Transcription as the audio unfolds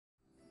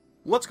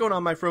What's going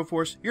on, my Fro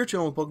Force? You're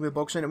chilling with Pokemon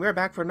Boxen, and we're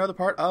back for another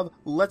part of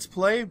Let's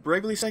Play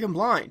Bravely Second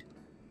Blind.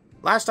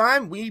 Last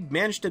time, we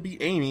managed to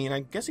beat Amy, and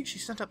I'm guessing she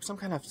sent up some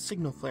kind of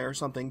signal flare or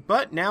something,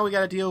 but now we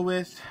gotta deal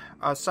with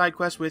a side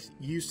quest with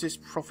Eustace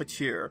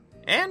Profiteer,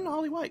 and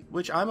Holly White,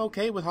 which I'm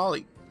okay with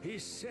Holly. He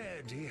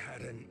said he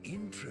had an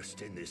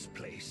interest in this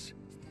place.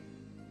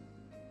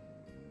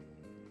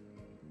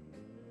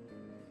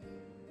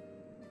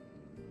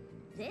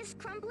 This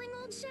crumbling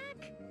old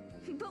shack?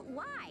 But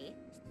why?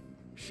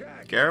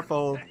 Shack.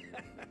 Careful.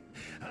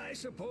 I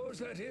suppose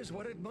that is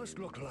what it must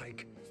look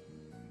like.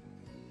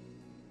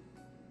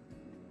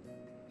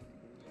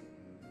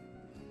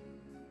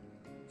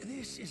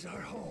 This is our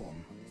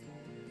home.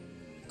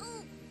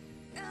 Oh,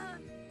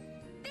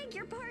 beg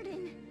your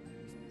pardon.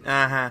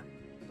 Uh-huh.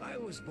 I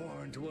was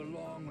born to a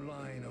long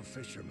line of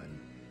fishermen.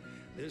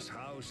 This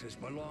house has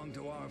belonged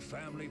to our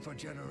family for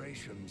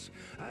generations,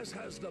 as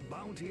has the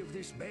bounty of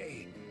this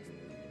bay.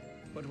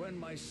 But when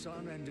my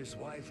son and his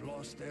wife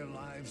lost their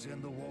lives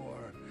in the war,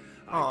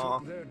 I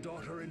took their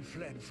daughter and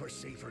fled for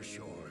safer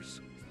shores.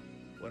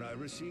 When I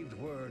received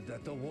word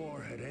that the war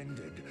had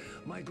ended,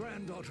 my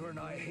granddaughter and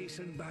I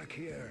hastened back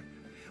here.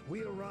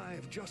 We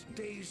arrived just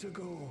days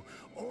ago,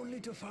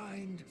 only to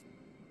find...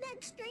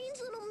 that strange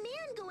little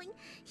man going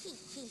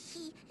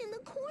he in the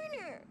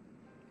corner.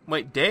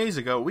 Wait, days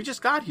ago? We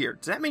just got here.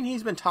 Does that mean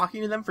he's been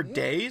talking to them for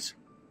days?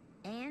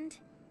 And?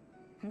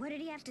 What did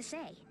he have to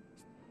say?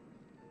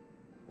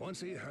 Once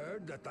he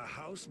heard that the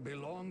house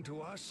belonged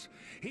to us,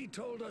 he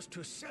told us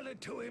to sell it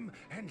to him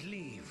and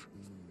leave.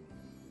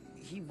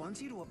 He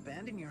wants you to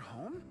abandon your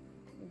home?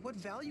 What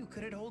value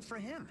could it hold for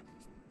him?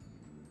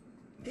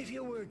 If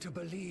you were to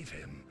believe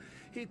him,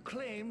 he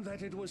claimed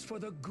that it was for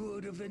the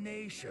good of the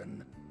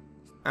nation.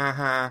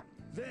 Uh-huh.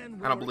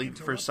 Then I don't believe it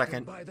for a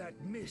second. by that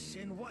miss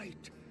in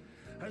white.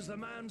 As the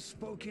man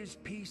spoke his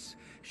piece,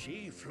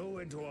 she flew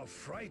into a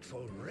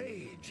frightful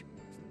rage.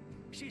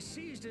 She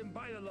seized him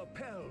by the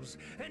lapels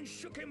and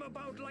shook him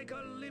about like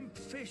a limp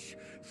fish,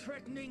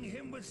 threatening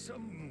him with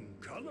some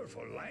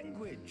colorful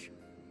language.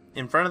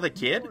 In front of the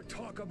kid? More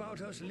talk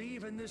about us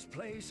leaving this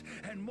place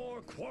and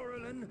more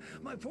quarreling,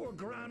 my poor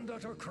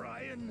granddaughter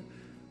crying.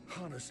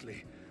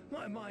 Honestly,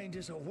 my mind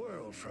is a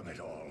whirl from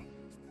it all.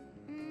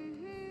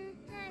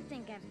 I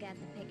think I've got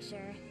the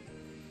picture.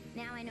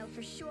 Now I know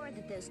for sure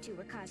that those two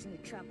were causing you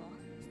trouble.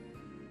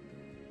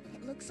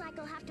 It looks like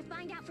I'll have to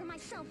find out for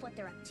myself what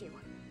they're up to.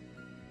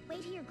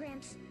 Wait here,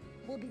 Gramps.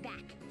 We'll be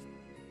back.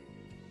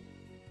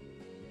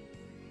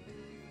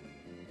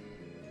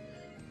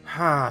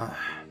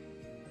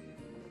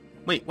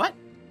 Wait, what?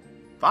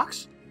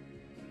 Fox?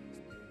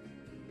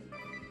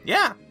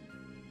 Yeah.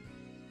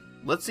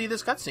 Let's see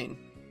this cutscene.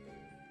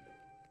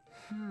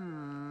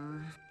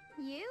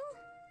 You?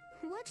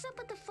 What's up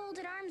with the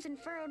folded arms and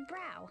furrowed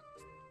brow?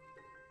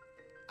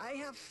 I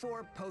have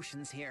 4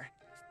 potions here.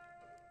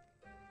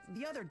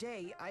 The other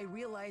day, I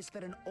realized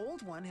that an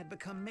old one had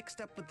become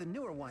mixed up with the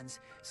newer ones,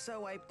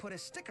 so I put a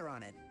sticker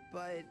on it,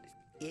 but...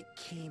 It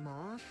came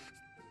off?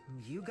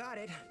 You got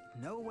it.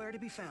 Nowhere to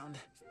be found.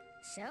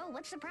 So,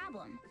 what's the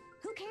problem?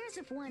 Who cares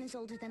if one is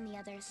older than the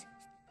others?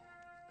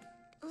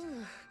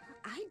 Ugh,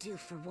 I do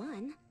for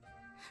one.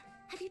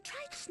 Have you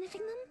tried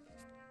sniffing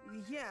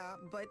them? Yeah,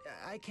 but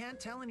I can't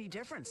tell any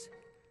difference.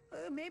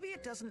 Maybe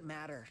it doesn't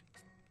matter.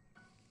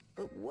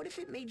 But what if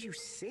it made you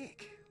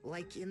sick?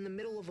 Like in the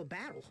middle of a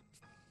battle?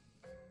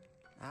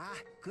 Ah,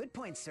 good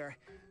point, sir.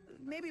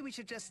 Maybe we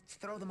should just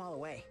throw them all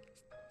away.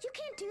 You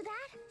can't do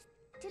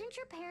that. Didn't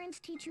your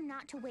parents teach you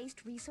not to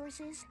waste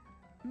resources?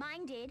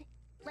 Mine did.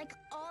 Like,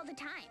 all the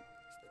time.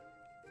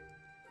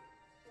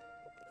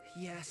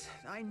 Yes,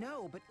 I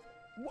know, but...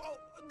 Whoa!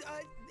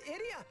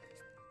 Idia!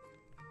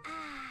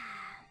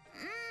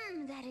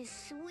 That is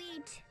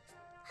sweet.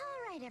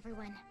 All right,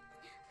 everyone.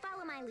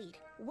 Follow my lead.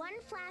 1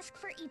 flask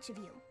for each of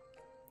you.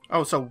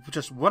 Oh, so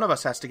just one of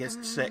us has to get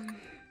sick.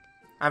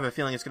 I have a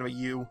feeling it's gonna be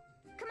you.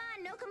 Come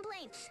on, no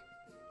complaints.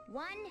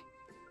 1,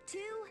 2,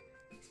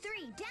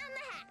 3. Down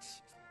the hatch.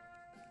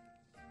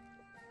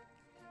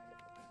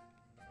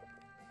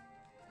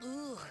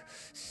 Ooh,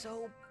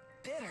 so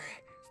bitter.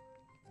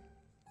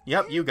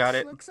 Yep, you got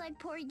it. Looks like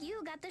poor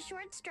you got the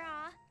short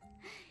straw.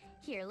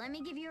 Here, let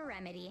me give you a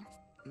remedy.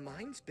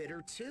 Mine's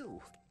bitter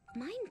too.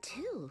 Mine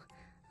too.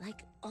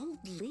 Like old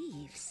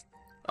leaves.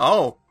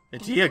 Oh,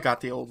 Adia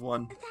got the old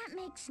one. That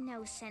makes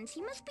no sense.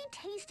 You must be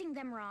tasting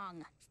them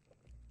wrong.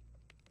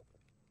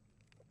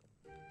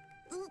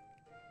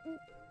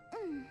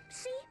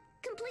 See?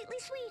 Completely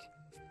sweet.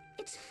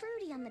 It's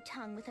fruity on the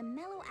tongue with a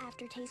mellow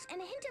aftertaste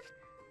and a hint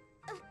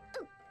of...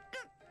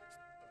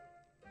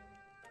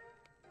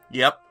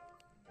 Yep.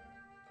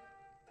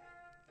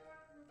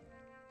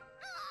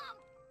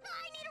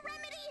 I need a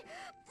remedy!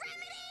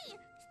 Remedy!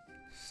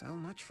 So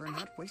much for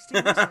not wasting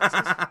resources.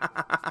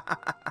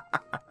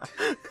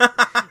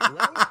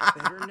 Well,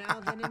 better now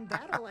than in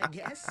battle, I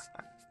guess.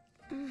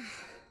 I'm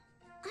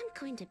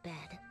going to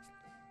bed.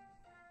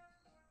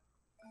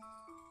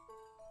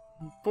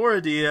 Poor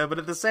Adia, but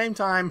at the same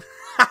time...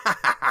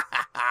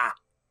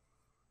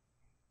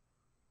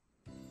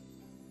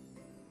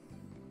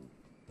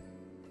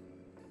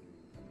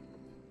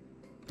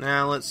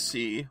 Now, let's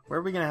see. Where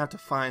are we going to have to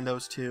find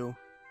those two?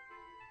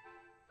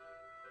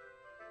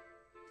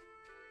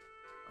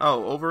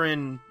 Oh, over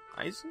in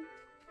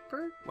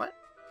Eisenberg? What?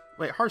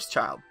 Wait,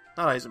 Hearthchild,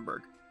 not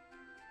Eisenberg.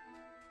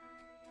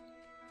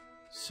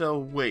 So,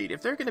 wait,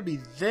 if they're going to be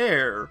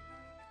there,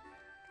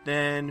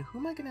 then who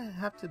am I going to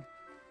have to...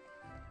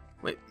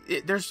 Wait,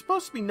 there's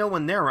supposed to be no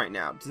one there right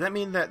now. Does that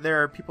mean that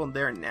there are people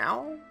there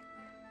now?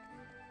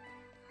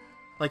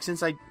 Like,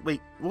 since I...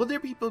 Wait, will there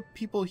be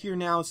people here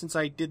now since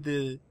I did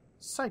the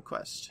side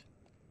quest?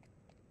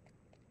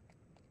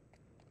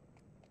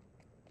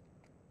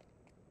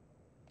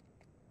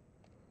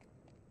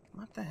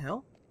 What the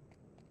hell?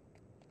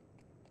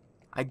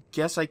 I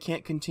guess I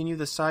can't continue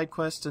the side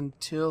quest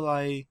until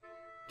I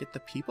get the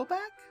people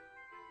back?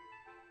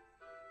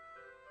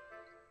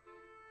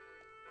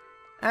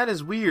 That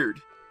is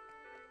weird.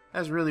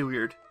 That's really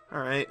weird.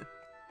 Alright.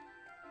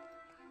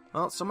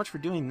 Well, so much for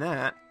doing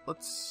that.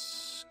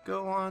 Let's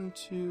go on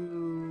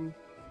to...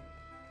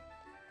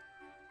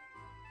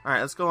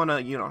 Alright, let's go on to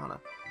Unohana.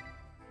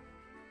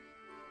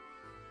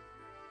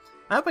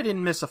 I hope I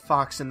didn't miss a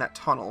fox in that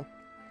tunnel.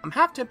 I'm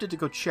half tempted to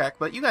go check,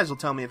 but you guys will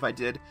tell me if I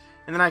did.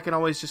 And then I can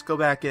always just go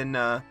back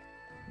and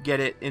get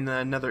it in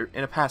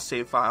a past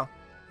save file.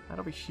 Not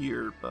over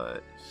here,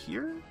 but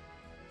here?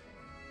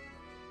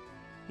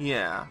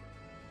 Yeah.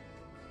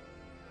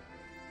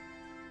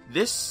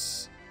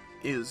 This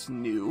is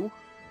new.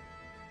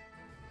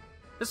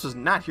 This was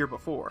not here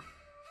before.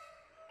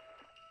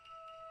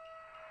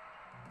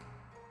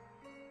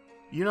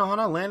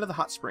 Unohana, Land of the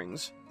Hot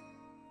Springs.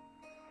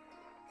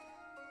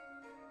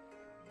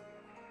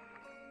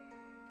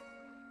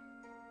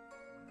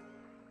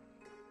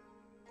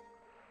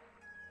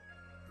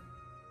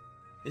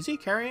 Is he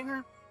carrying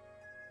her?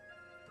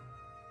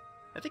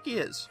 I think he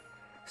is.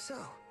 So,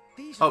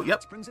 these are the yep.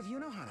 hot springs of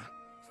Unohana.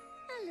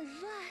 Oh, la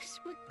vache,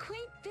 what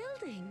quaint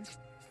buildings.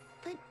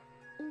 But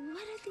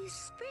what are these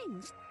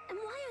springs, and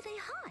why are they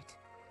hot?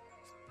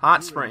 Hot Here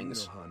in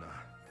springs. Unohana,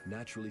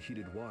 naturally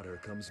heated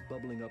water comes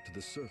bubbling up to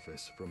the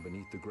surface from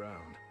beneath the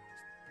ground.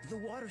 The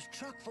water's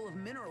chock full of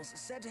minerals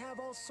said to have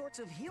all sorts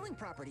of healing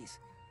properties.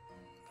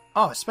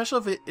 Oh,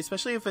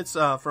 especially if it's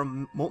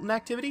from molten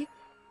activity,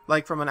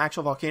 like from an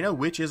actual volcano,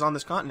 which is on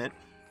this continent.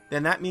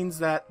 Then that means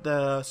that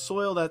the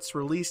soil that's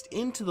released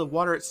into the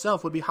water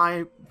itself would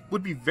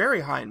be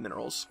very high in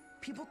minerals.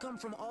 People come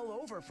from all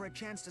over for a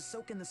chance to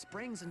soak in the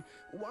springs and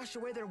wash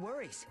away their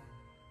worries.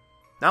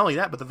 Not only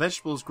that, but the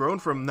vegetables grown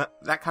from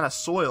that kind of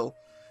soil.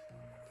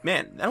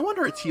 Man, I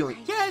wonder it's healing.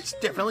 Yeah, it's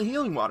definitely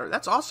healing water.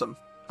 That's awesome.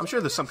 I'm sure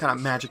there's some kind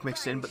of magic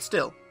mixed in, but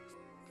still.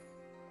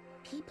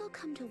 People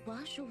come to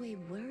wash away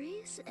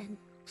worries and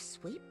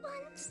sweet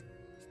buns?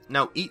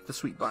 No, eat the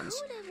sweet buns.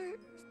 Who would ever...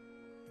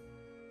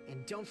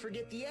 And don't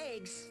forget the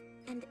eggs.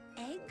 And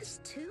eggs,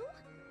 too?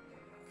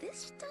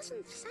 This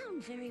doesn't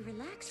sound very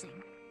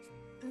relaxing.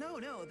 No,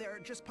 they're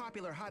just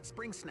popular hot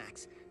spring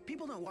snacks.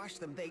 People don't wash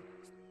them, they...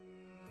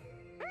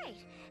 Right,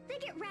 they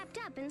get wrapped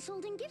up and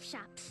sold in gift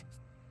shops.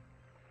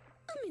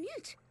 A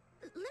minute,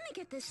 let me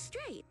get this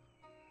straight.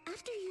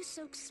 After you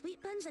soak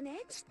sweet buns and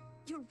eggs,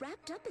 you're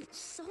wrapped up and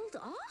sold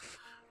off?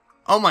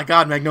 Oh my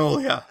god,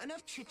 Magnolia.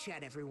 Enough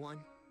chit-chat, everyone.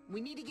 We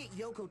need to get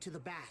Yoko to the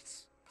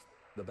baths.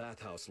 The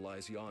bathhouse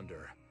lies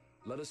yonder.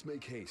 Let us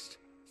make haste.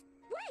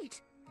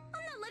 Wait!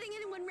 I'm not letting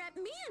anyone wrap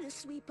me in a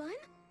sweet bun.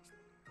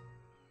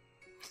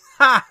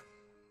 Ha!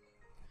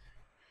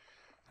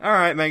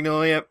 Alright,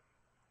 Magnolia.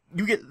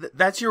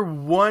 That's your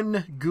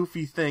one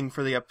goofy thing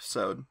for the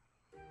episode.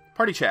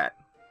 Party chat.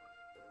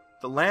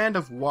 The land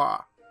of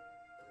Wah.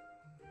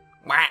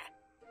 Wah!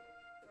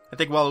 I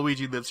think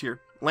Waluigi lives here.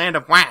 Land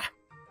of Wah!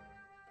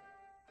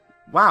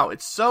 Wow,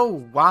 it's so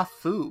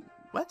wafu.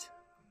 What?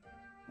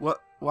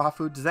 What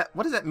wafu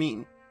what does that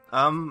mean?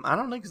 I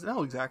don't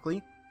know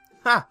exactly.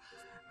 Ha!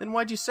 Then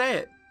why'd you say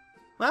it?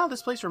 Well,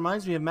 this place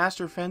reminds me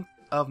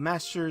of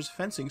Master's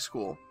fencing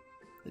school.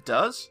 It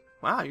does?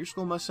 Wow, your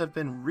school must have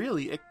been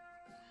really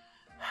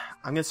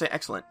I'm gonna say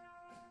excellent.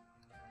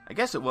 I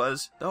guess it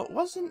was, though it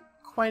wasn't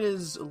quite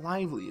as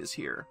lively as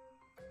here.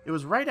 It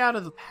was right out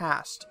of the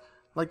past,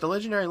 like the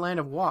legendary land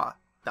of Wa,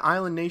 the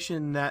island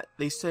nation that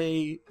they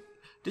say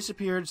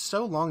disappeared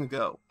so long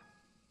ago.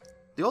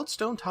 The old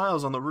stone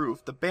tiles on the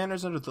roof, the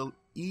banners under the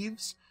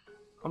eaves,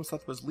 almost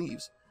thought it was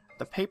leaves,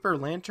 the paper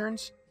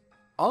lanterns,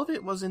 all of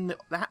it was in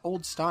that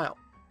old style.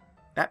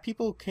 That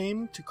people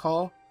came to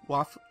call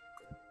Wafu.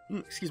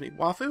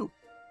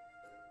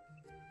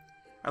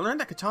 I learned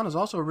that katanas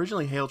also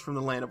originally hailed from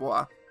the land of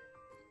Wa.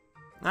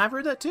 I've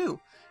heard that too.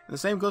 And the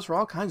same goes for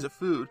all kinds of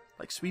food,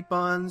 like sweet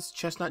buns,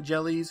 chestnut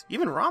jellies,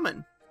 even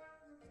ramen.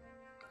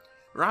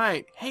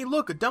 Right. Hey,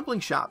 look, a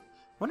dumpling shop.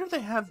 Wonder if they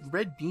have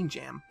red bean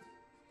jam.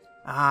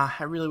 Ah,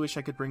 I really wish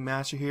I could bring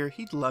Master here.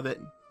 He'd love it.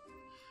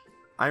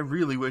 I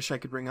really wish I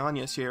could bring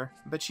Agnes here.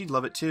 I bet she'd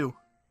love it too.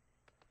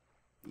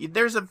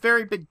 There's a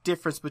very big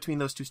difference between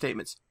those two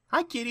statements.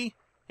 Hi, Kitty.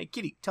 Hey,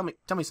 Kitty, tell me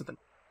something.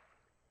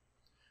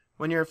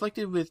 When you're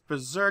afflicted with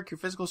Berserk, your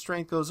physical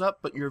strength goes up,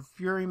 but your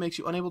fury makes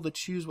you unable to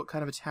choose what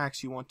kind of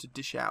attacks you want to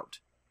dish out.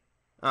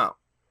 Oh.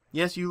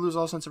 Yes, you lose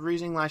all sense of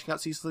reasoning, lashing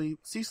out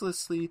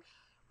ceaselessly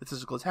with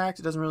physical attacks.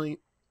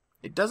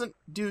 It doesn't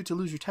do to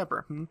lose your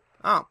temper.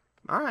 Oh,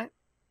 alright.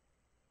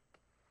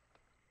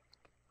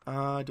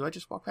 Do I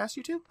just walk past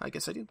you two? I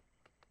guess I do.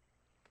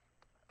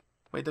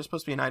 Wait, there's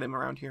supposed to be an item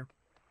around here.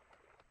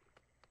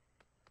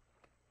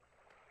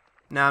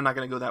 No, I'm not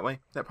going to go that way.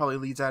 That probably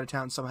leads out of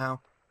town somehow.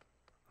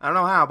 I don't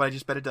know how, but I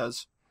just bet it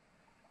does.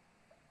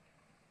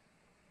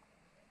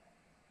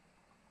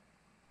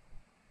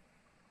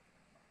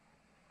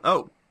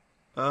 Oh.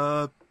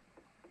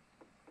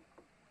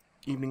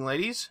 Evening,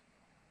 ladies.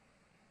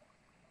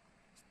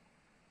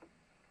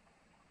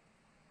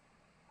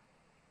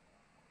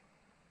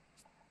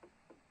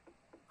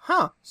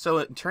 Huh. So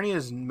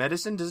Eternia's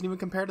medicine doesn't even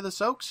compare to the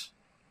soaks?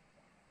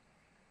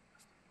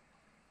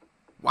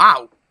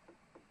 Wow.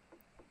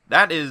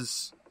 That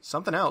is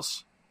something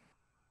else.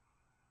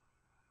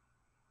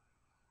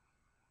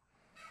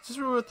 This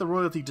is with the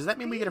royalty. Does that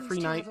mean we get a free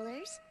night?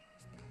 Travelers.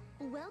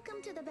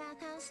 Welcome to the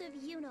bathhouse of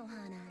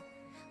Yunohana.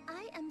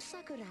 I am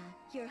Sakura,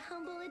 your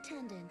humble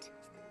attendant.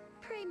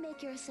 Pray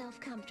make yourself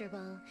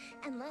comfortable,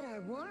 and let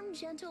our warm,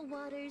 gentle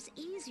waters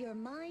ease your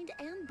mind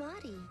and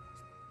body.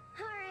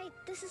 Alright,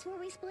 this is where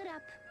we split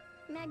up.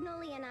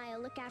 Magnolia and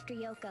I'll look after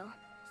Yoko.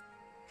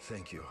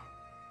 Thank you.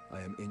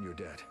 I am in your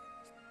debt.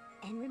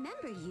 And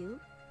remember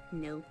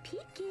no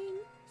peeking.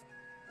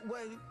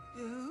 What?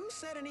 Who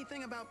said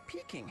anything about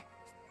peeking?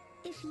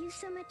 If you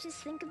so much as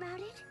think about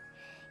it,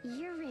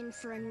 you're in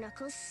for a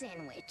knuckle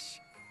sandwich.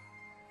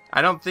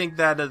 I don't think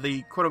that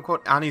the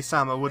quote-unquote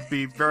Anisama would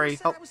be very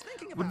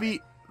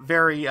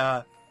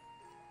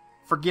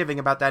forgiving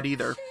about that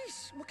either.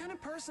 Sheesh, what kind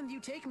of person do you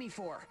take me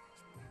for?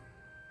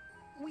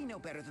 We know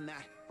better than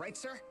that, right,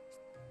 sir?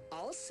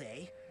 I'll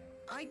say,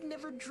 I'd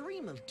never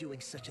dream of doing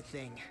such a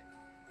thing.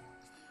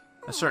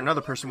 A certain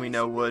other person we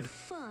know would.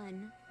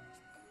 Fun.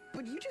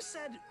 But you just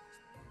said...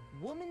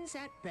 Woman's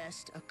at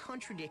best a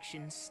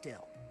contradiction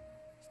still.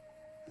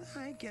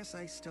 I guess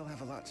I still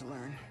have a lot to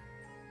learn.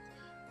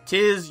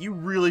 Tiz, you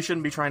really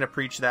shouldn't be trying to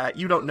preach that.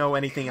 You don't know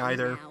anything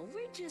either. Now,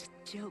 we're just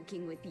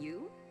joking with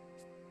you.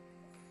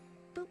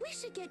 But we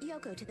should get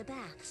Yoko to the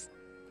baths.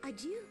 I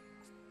do.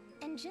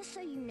 And just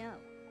so you know,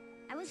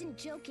 I wasn't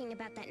joking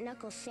about that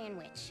knuckle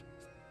sandwich.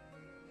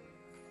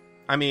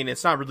 I mean,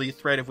 it's not really a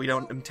threat if we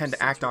don't intend to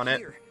Since act we're on it.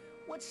 here,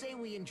 what say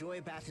we enjoy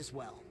a bath as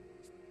well?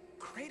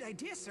 Great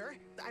idea, sir.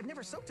 I've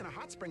never soaked in a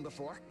hot spring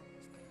before.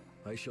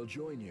 I shall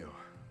join you.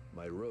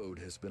 My road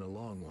has been a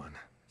long one.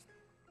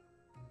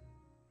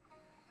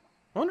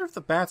 I wonder if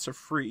the baths are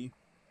free.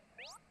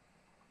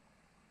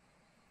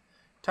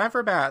 Time for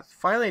a bath.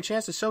 Finally, a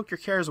chance to soak your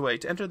cares away.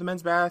 To enter the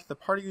men's bath, the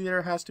party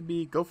leader has to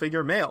be, go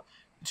figure, male.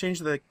 To change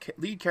the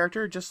lead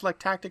character, just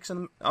select tactics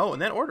and... Oh,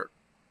 and then order.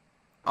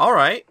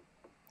 Alright.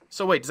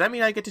 So wait, does that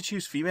mean I get to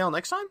choose female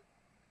next time?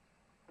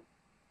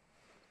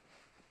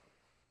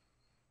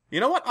 You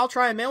know what? I'll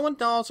try a male one,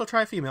 and I'll also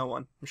try a female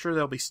one. I'm sure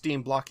there'll be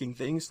steam blocking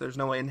things. There's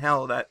no way in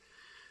hell that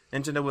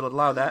Nintendo would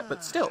allow that,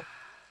 but still.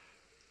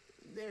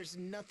 There's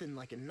nothing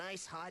like a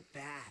nice hot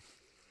bath.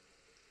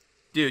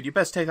 Dude, you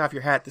best take off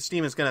your hat. The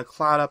steam is going to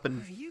cloud up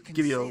and You can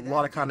give you a say that lot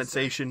of again, sir.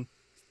 condensation.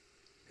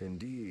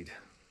 Indeed.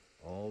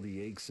 All the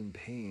aches and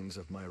pains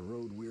of my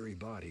road-weary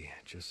body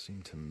just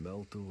seem to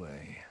melt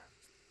away.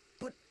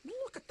 But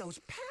look at those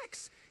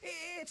pecs!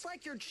 It's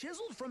like you're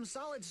chiseled from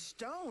solid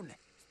stone.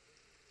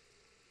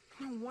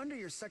 No wonder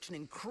you're such an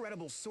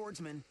incredible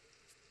swordsman.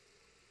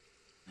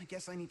 I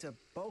guess I need to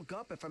bulk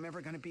up if I'm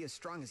ever going to be as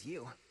strong as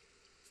you.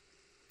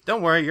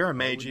 Don't worry, you're a I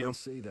mage, would you. not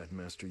say that,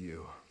 Master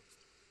Yu.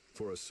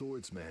 For a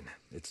swordsman,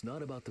 it's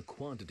not about the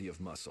quantity of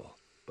muscle,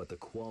 but the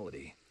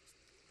quality.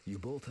 You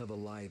both have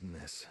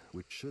aliveness,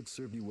 which should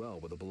serve you well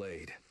with a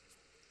blade.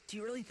 Do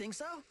you really think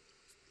so?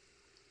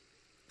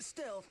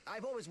 Still,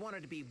 I've always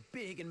wanted to be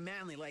big and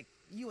manly like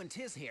you and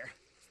Tiz here.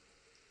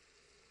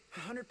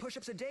 100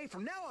 push-ups a day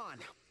from now on.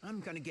 I'm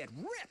gonna get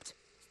ripped.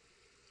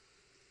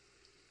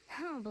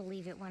 I'll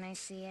believe it when I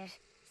see it.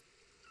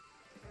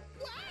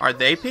 Are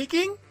they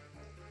peeking?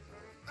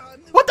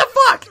 What the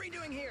fuck? What are you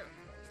doing here?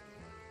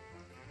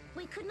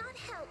 We could not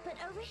help but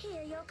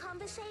overhear your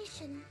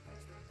conversation.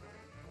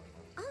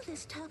 All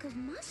this talk of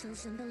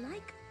muscles and the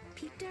like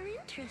piqued our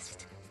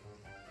interest.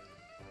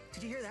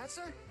 Did you hear that,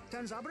 sir?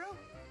 Tanzaburo?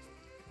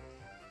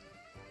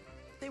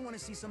 They want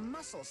to see some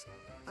muscles.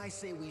 I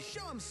say we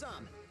show them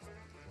some.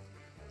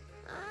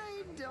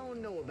 I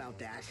don't know about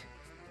that.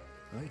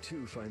 I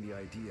too find the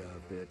idea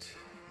a bit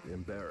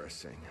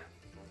embarrassing.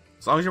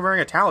 As long as you're wearing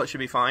a towel, it should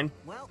be fine.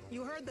 Well,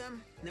 you heard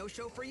them. No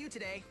show for you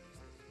today.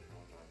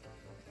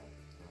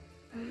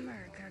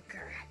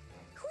 Murgurger.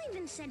 Who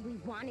even said we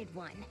wanted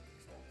one?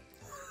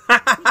 We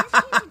just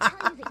came to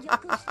tell you that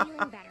Yoko's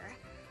feeling better,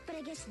 but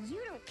I guess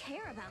you don't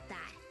care about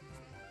that.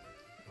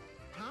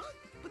 Huh?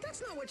 But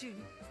that's not what you...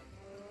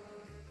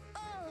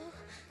 Oh,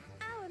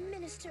 our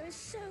minister is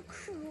so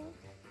cruel.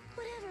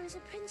 Whatever is a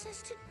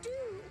princess to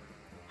do?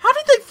 How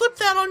did they flip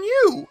that on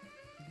you?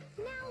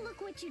 Now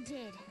look what you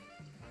did.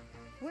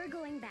 We're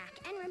going back,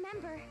 and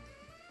remember,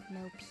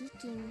 no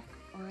peeking,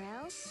 or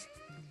else...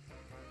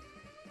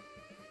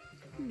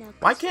 Knuckles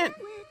Why can't...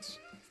 sandwich.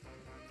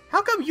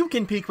 How come you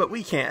can peek but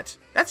we can't?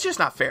 That's just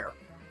not fair.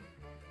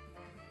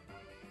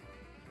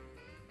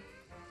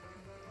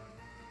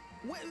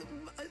 What,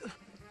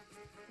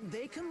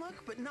 they can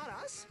look, but not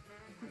us?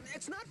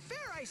 It's not fair,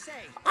 I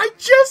say! I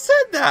just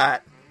said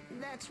that!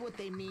 That's what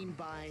they mean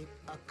by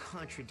a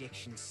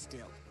contradiction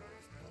still.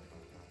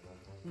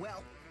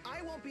 Well,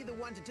 I won't be the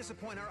one to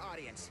disappoint our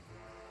audience.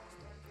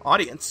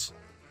 Audience?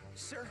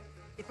 Sir,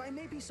 if I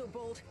may be so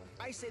bold,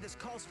 I say this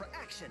calls for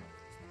action.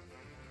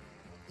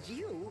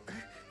 You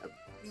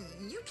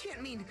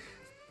can't mean...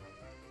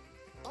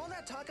 All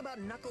that talk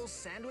about Knuckles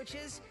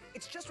sandwiches,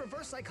 it's just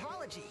reverse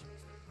psychology.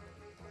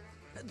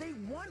 They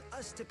want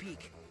us to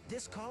peek.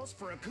 This calls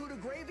for a coup de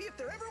gravy if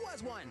there ever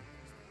was one.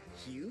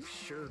 You've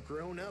sure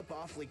grown up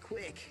awfully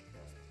quick.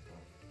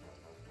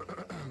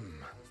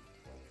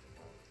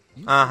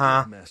 You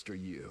Uh-huh. forget, Master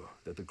Yu,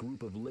 that the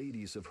group of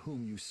ladies of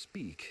whom you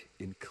speak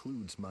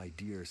includes my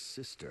dear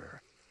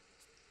sister.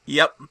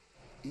 Yep.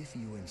 If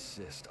you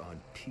insist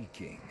on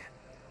peeking,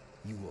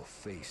 you will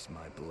face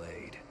my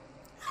blade.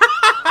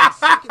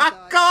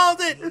 Called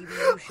it!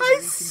 I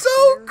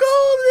so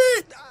called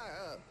it!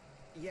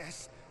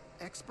 Yes,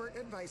 expert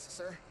advice,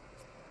 sir.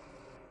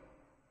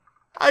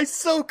 I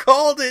so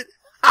called it!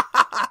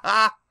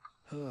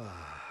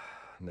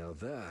 Now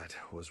that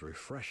was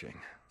refreshing.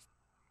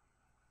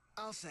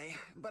 I'll say,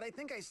 but I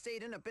think I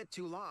stayed in a bit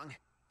too long.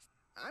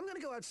 I'm gonna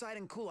go outside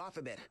and cool off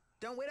a bit.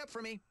 Don't wait up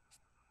for me.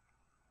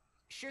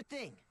 Sure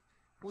thing.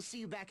 We'll see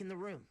you back in the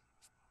room.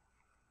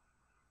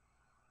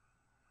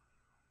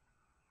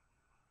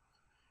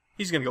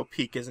 He's gonna go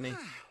peek, isn't he?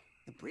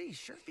 The breeze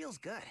sure feels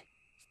good.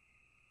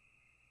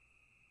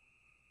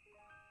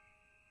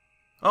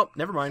 Oh,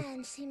 never mind.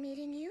 Fancy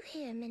meeting you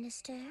here,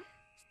 Minister.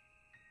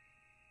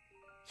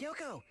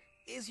 Yoko,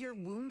 is your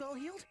wound all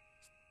healed?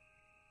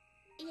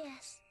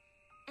 Yes,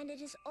 and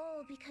it is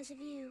all because of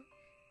you.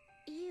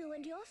 You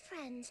and your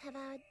friends have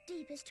our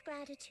deepest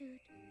gratitude.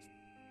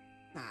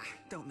 Ah,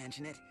 don't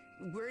mention it.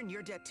 We're in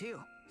your debt too.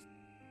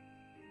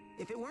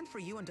 If it weren't for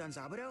you and Don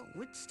Zabuto,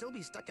 we'd still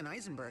be stuck in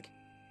Eisenberg.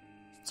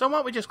 So why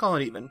don't we just call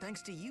it even?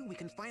 Thanks to you, we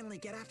can finally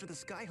get after the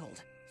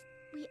Skyhold.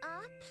 We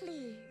are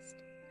pleased.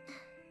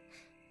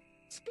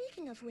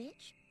 Speaking of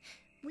which,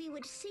 we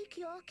would seek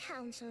your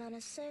counsel on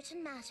a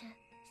certain matter.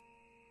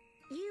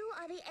 You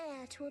are the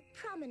heir to a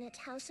prominent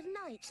house of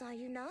knights, are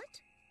you not?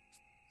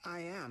 I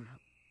am.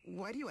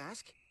 Why do you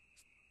ask?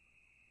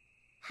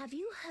 Have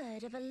you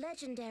heard of a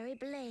legendary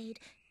blade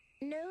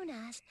known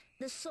as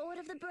the Sword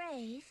of the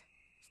Brave?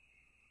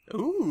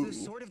 Ooh. The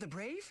Sword of the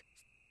Brave?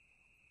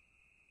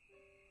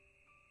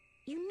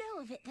 You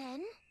know of it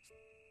then?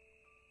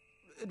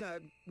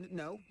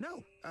 No.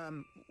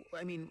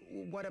 I mean,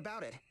 what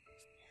about it?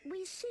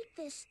 We seek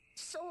this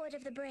Sword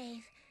of the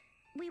Brave.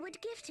 We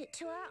would gift it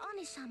to our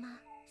Onisama.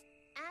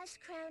 As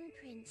Crown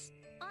Prince,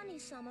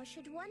 Onisama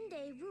should one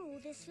day rule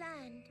this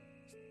land.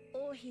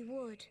 Or he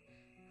would,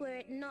 were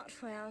it not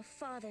for our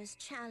father's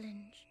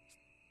challenge.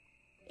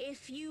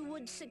 If you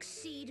would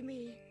succeed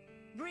me,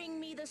 bring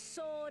me the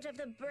Sword of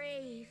the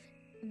Brave.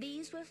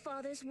 These were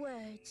father's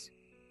words.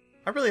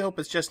 I really hope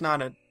it's just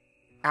not an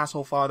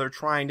asshole father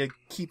trying to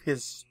keep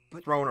his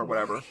throne or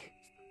whatever. Why?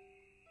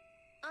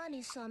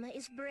 Onisama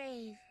is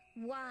brave,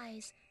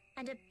 wise,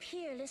 and a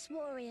peerless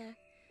warrior.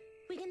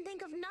 We can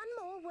think of none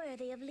more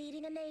worthy of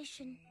leading a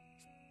nation.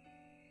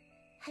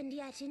 And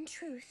yet, in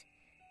truth,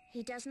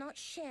 he does not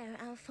share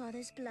our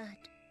father's blood.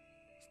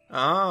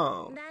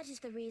 Oh. That is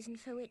the reason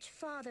for which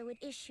father would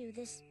issue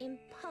this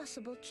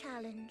impossible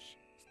challenge.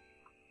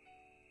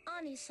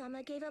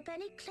 Onisama gave up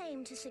any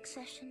claim to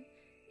succession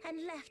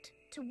and left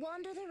to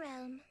wander the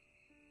realm.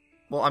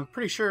 Well, I'm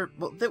pretty sure...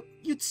 Well,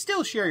 you'd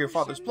still share your We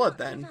father's shall blood not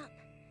then. give up.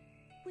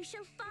 We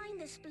shall find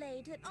this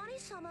blade that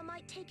Onisama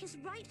might take his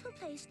rightful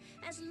place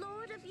as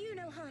Lord of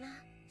Yunohana.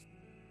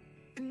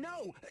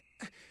 No!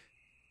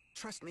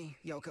 Trust me,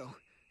 Yoko.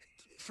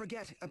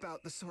 Forget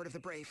about the Sword of the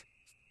Brave.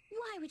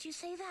 Why would you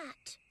say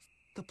that?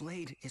 The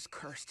blade is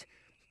cursed.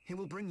 It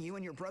will bring you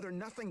and your brother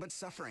nothing but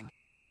suffering.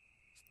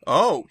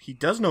 Oh, he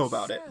does know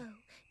about it. So,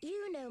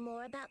 you know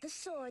more about the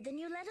sword than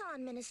you let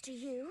on, Minister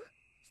Yu.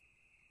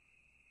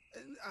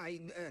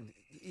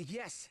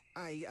 Yes,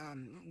 I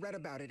read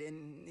about it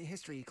in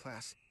history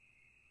class.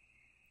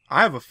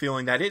 I have a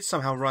feeling that it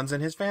somehow runs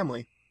in his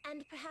family.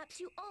 And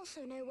perhaps you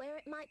also know where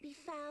it might be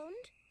found?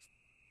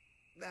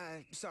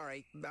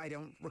 Sorry, I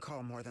don't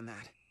recall more than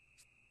that.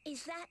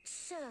 Is that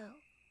so?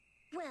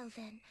 Well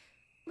then,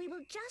 we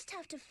will just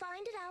have to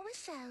find it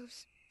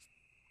ourselves.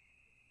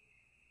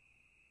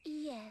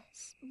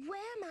 Yes,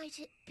 where might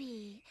it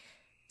be?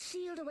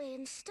 Sealed away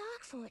in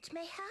Starkfort,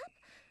 mayhap?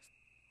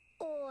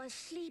 Or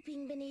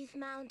sleeping beneath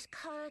Mount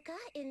Karka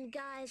in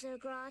Geyser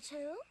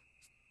Grotto?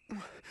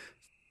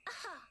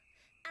 Aha!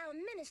 Our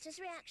minister's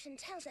reaction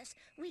tells us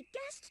we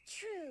guessed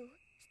true.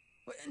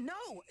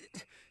 No!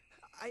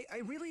 I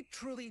really,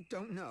 truly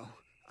don't know.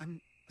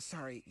 I'm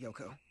sorry,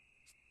 Yoko.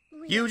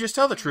 You just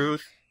tell the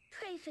truth.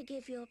 Pray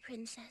forgive your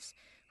princess.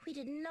 We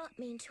did not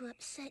mean to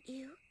upset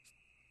you.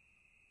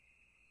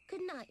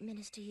 Good night,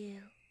 Minister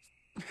Yu.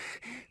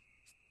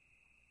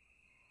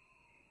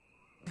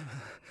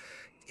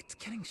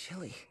 getting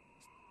chilly.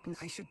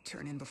 I should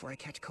turn in before I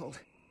catch cold.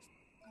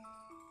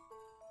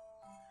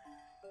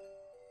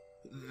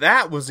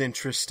 That was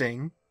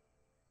interesting.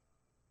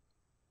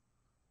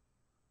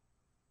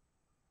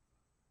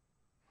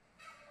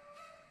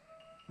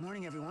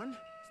 Morning, everyone.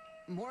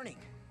 Morning.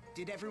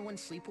 Did everyone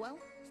sleep well?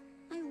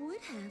 I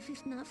would have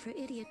if not for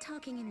Idiot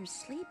talking in her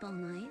sleep all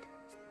night.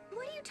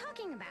 What are you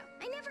talking about?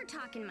 I never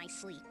talk in my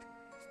sleep.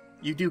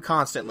 You do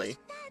constantly.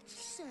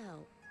 That's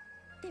so.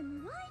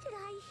 Then why did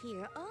I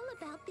hear all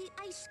about the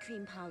ice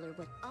cream parlor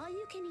with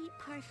all-you-can-eat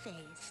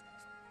parfaits?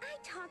 I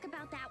talk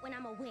about that when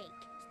I'm awake.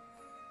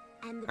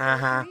 And the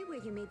Uh-huh. bakery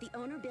where you made the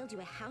owner build you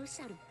a house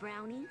out of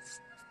brownies?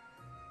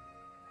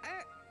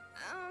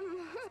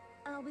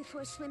 All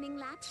before swimming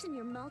laps in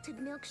your malted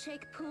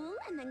milkshake pool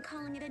and then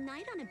calling it a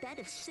night on a bed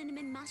of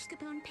cinnamon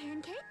mascarpone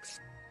pancakes?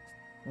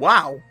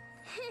 Wow.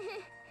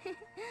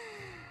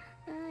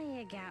 Oh,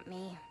 you got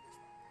me.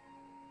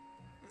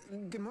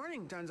 Good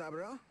morning, Don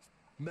Zaburo.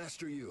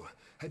 Master Yu,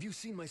 have you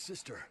seen my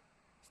sister?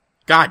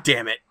 God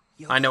damn it.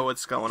 Yo, I know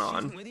what's going she's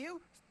on. with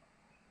you?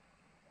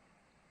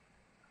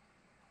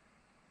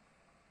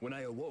 When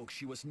I awoke,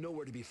 she was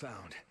nowhere to be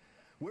found.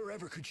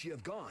 Wherever could she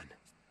have gone?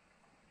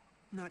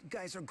 Not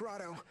Geyser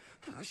Grotto.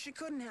 She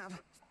couldn't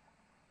have.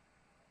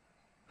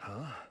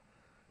 Huh?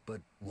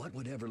 But what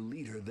would ever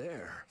lead her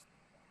there?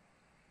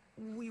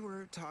 We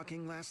were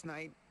talking last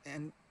night,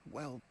 and,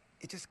 well,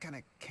 it just kind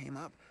of came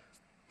up.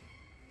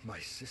 My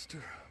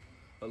sister?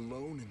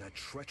 Alone in that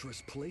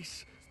treacherous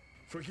place?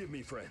 Forgive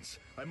me, friends.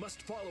 I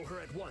must follow her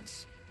at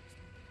once.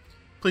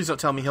 Please don't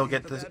tell me he'll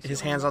get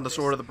his hands on the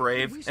Sword of the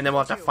Brave, and then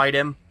we'll have to fight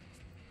him.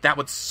 That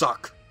would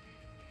suck.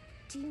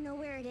 Do you know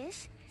where it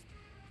is?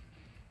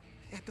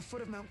 At the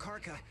foot of Mount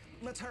Karka.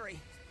 Let's hurry.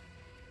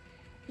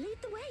 Lead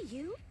the way,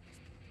 you.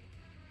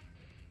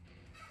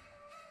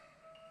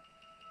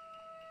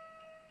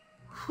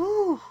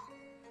 Whew.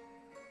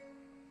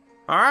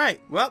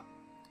 Alright, well,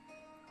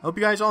 hope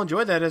you guys all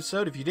enjoyed that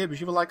episode. If you did, be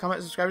sure to like, comment,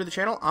 and subscribe to the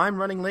channel. I'm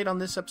running late on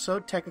this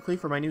episode, technically,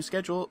 for my new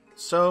schedule,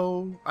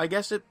 so I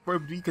guess it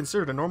would be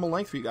considered a normal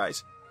length for you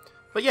guys.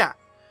 But yeah,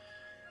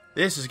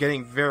 this is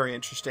getting very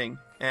interesting,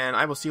 and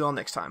I will see you all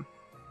next time.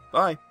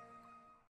 Bye.